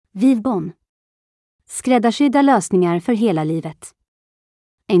VivBon. Skräddarsydda lösningar för hela livet.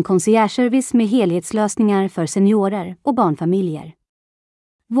 En conciergeservice med helhetslösningar för seniorer och barnfamiljer.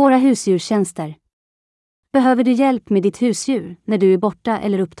 Våra husdjurstjänster. Behöver du hjälp med ditt husdjur när du är borta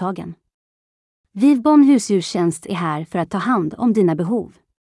eller upptagen? VivBon husdjurstjänst är här för att ta hand om dina behov.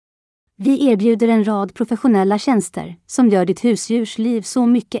 Vi erbjuder en rad professionella tjänster som gör ditt husdjurs liv så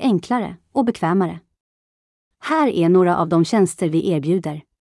mycket enklare och bekvämare. Här är några av de tjänster vi erbjuder.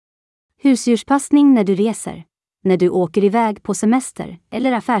 Husdjurspassning när du reser. När du åker iväg på semester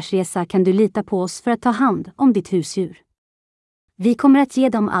eller affärsresa kan du lita på oss för att ta hand om ditt husdjur. Vi kommer att ge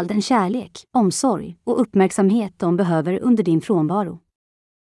dem all den kärlek, omsorg och uppmärksamhet de behöver under din frånvaro.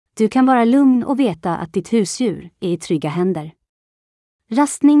 Du kan vara lugn och veta att ditt husdjur är i trygga händer.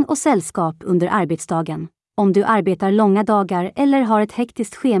 Rastning och sällskap under arbetsdagen. Om du arbetar långa dagar eller har ett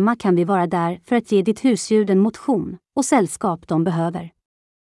hektiskt schema kan vi vara där för att ge ditt husdjur den motion och sällskap de behöver.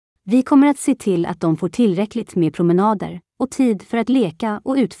 Vi kommer att se till att de får tillräckligt med promenader och tid för att leka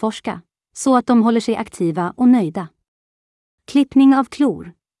och utforska, så att de håller sig aktiva och nöjda. Klippning av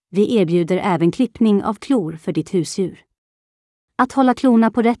klor. Vi erbjuder även klippning av klor för ditt husdjur. Att hålla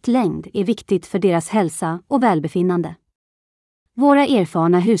klorna på rätt längd är viktigt för deras hälsa och välbefinnande. Våra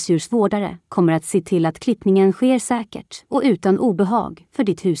erfarna husdjursvårdare kommer att se till att klippningen sker säkert och utan obehag för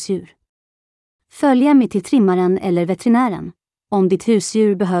ditt husdjur. Följa med till trimmaren eller veterinären. Om ditt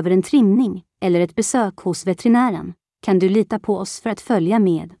husdjur behöver en trimning eller ett besök hos veterinären kan du lita på oss för att följa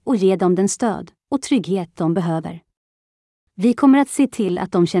med och ge dem den stöd och trygghet de behöver. Vi kommer att se till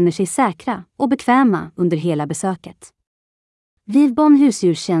att de känner sig säkra och bekväma under hela besöket. VivBon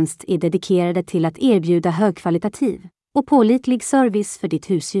husdjurstjänst är dedikerade till att erbjuda högkvalitativ och pålitlig service för ditt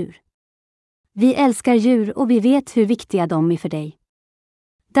husdjur. Vi älskar djur och vi vet hur viktiga de är för dig.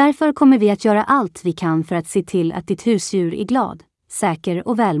 Därför kommer vi att göra allt vi kan för att se till att ditt husdjur är glad, säker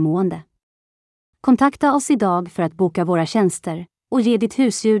och välmående. Kontakta oss idag för att boka våra tjänster och ge ditt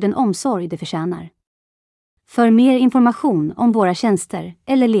husdjur den omsorg det förtjänar. För mer information om våra tjänster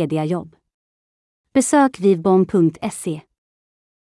eller lediga jobb, besök vivbon.se.